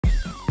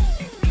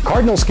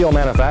Cardinal Scale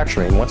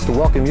Manufacturing wants to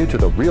welcome you to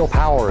the real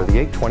power of the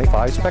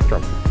 825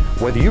 spectrum.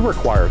 Whether you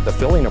require the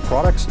filling of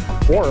products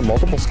or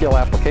multiple scale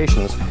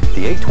applications,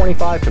 the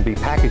 825 can be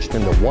packaged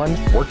into one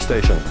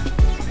workstation.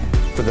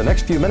 For the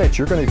next few minutes,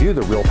 you're going to view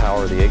the real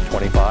power of the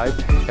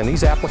 825 and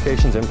these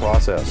applications in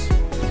process.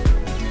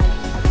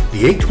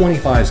 The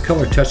 825's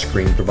color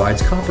touchscreen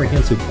provides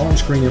comprehensive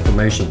on-screen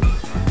information.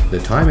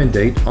 The time and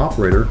date,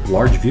 operator,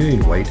 large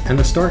viewing weight, and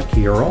the start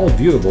key are all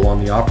viewable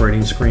on the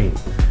operating screen.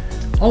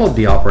 All of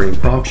the operating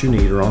prompts you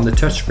need are on the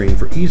touchscreen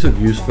for ease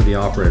of use for the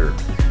operator.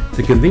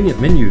 The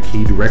convenient menu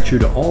key directs you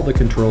to all the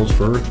controls,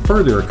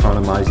 further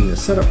economizing the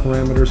setup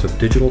parameters of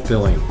digital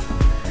filling.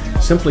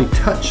 Simply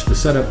touch the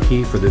setup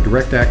key for the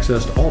direct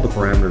access to all the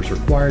parameters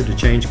required to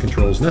change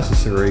controls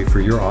necessary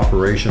for your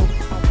operation.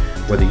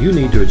 Whether you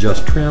need to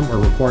adjust trim or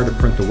require to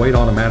print the weight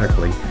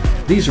automatically,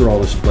 these are all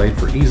displayed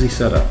for easy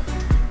setup.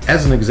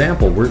 As an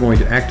example, we're going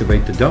to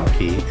activate the dump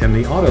key and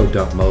the auto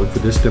dump mode for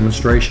this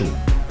demonstration.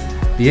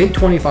 The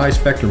 825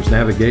 Spectrum's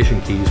navigation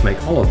keys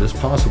make all of this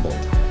possible.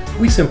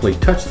 We simply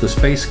touch the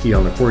space key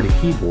on the QWERTY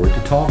keyboard to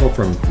toggle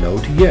from no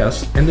to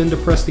yes, and then to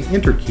press the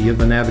enter key of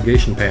the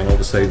navigation panel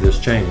to save this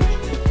change.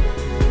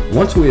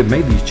 Once we have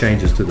made these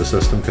changes to the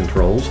system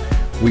controls,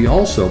 we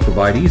also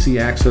provide easy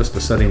access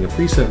to setting the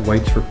preset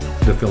weights for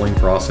the filling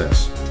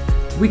process.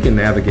 We can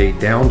navigate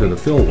down to the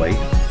fill weight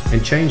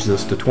and change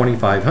this to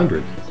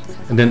 2500,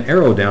 and then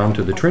arrow down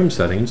to the trim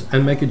settings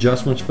and make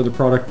adjustments for the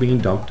product being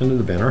dumped into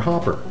the bin or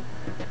hopper.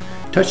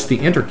 Touch the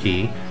enter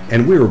key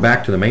and we are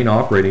back to the main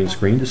operating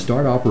screen to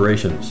start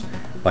operations.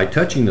 By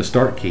touching the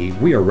start key,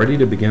 we are ready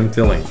to begin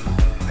filling.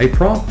 A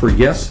prompt for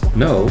yes,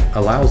 no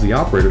allows the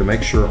operator to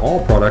make sure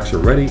all products are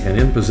ready and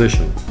in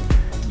position.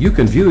 You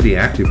can view the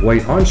active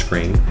weight on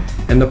screen,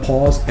 and the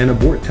pause and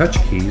abort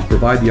touch keys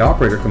provide the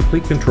operator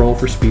complete control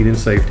for speed and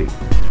safety.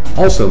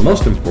 Also,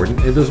 most important,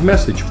 it is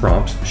message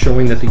prompts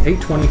showing that the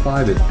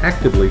 825 is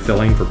actively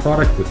filling for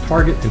product with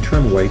target and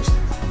trim weights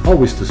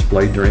always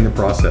displayed during the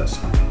process.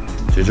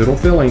 Digital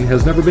filling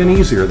has never been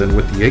easier than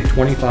with the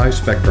 825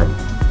 Spectrum.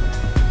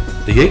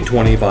 The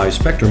 825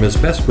 Spectrum is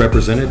best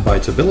represented by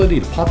its ability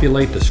to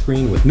populate the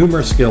screen with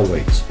numerous scale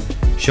weights.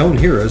 Shown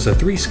here is a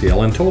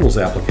 3-scale and totals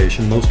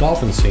application most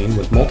often seen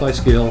with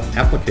multi-scale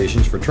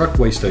applications for truck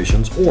weigh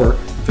stations or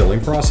filling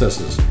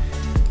processes.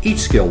 Each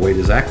scale weight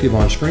is active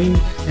on screen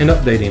and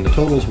updating the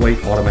totals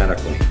weight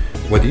automatically.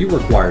 Whether you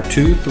require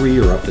 2, 3,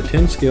 or up to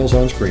 10 scales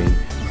on screen,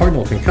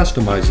 Cardinal can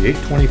customize the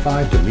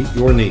 825 to meet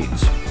your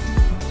needs.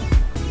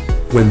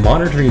 When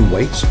monitoring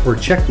weights or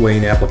check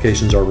weighing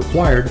applications are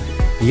required,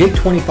 the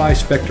 825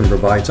 Spectrum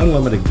provides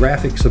unlimited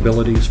graphics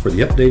abilities for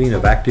the updating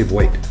of active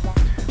weight.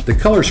 The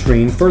color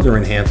screen further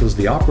enhances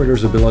the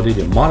operator's ability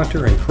to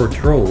monitor and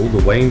control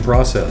the weighing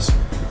process.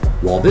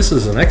 While this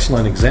is an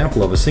excellent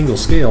example of a single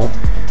scale,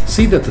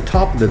 see that the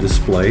top of the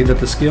display that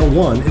the scale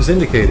 1 is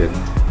indicated.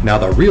 Now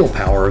the real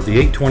power of the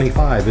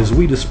 825 is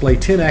we display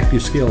 10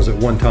 active scales at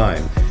one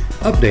time,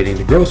 updating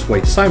the gross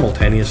weight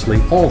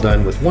simultaneously, all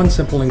done with one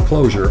simple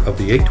enclosure of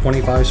the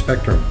 825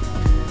 Spectrum.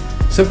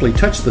 Simply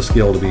touch the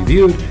scale to be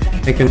viewed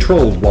and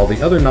controlled while the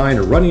other 9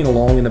 are running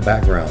along in the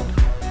background.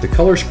 The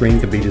color screen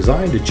can be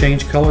designed to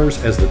change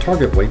colors as the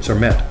target weights are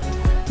met.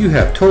 You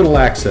have total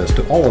access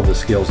to all of the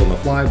scales on the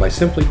fly by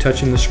simply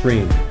touching the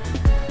screen.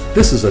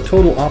 This is a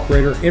total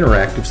operator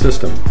interactive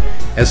system.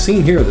 As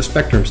seen here, the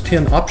Spectrum's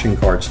 10 option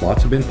card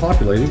slots have been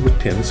populated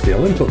with 10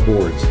 scale input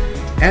boards.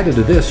 Added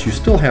to this, you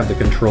still have the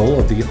control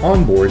of the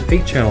onboard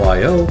 8-channel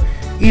I/O,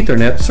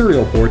 Ethernet,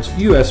 serial ports,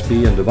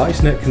 USB, and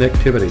DeviceNet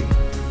connectivity.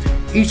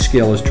 Each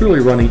scale is truly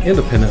running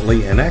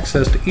independently, and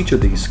access to each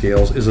of these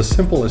scales is as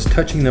simple as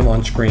touching them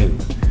on screen.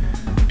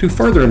 To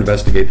further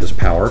investigate this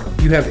power,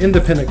 you have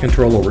independent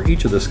control over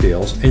each of the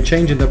scales, and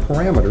changing the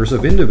parameters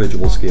of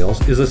individual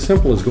scales is as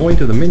simple as going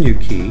to the menu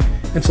key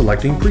and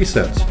selecting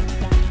presets.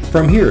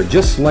 From here,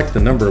 just select the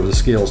number of the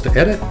scales to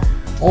edit,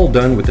 all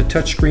done with the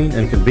touchscreen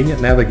and convenient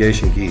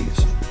navigation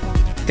keys.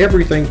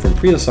 Everything from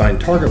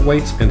pre-assigned target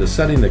weights and to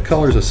setting the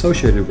colors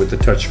associated with the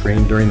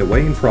touchscreen during the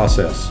weighing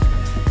process.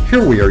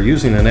 Here we are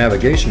using a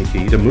navigation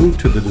key to move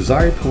to the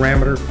desired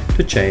parameter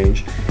to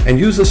change, and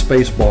use the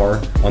space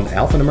bar on the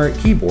alphanumeric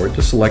keyboard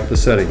to select the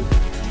setting.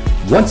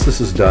 Once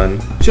this is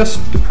done, just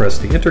press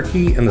the enter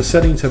key and the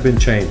settings have been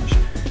changed.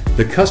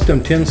 The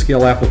custom 10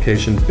 scale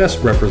application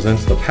best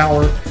represents the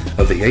power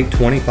of the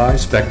 825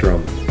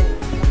 Spectrum.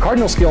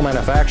 Cardinal Scale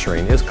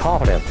Manufacturing is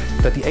confident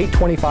that the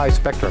 825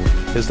 Spectrum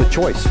is the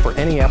choice for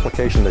any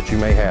application that you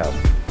may have.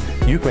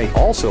 You may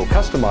also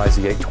customize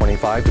the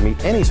 825 to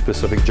meet any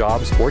specific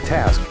jobs or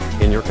tasks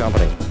in your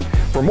company.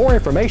 For more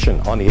information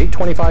on the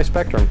 825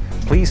 Spectrum,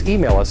 please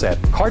email us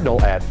at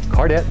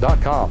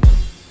cardinal@cardet.com.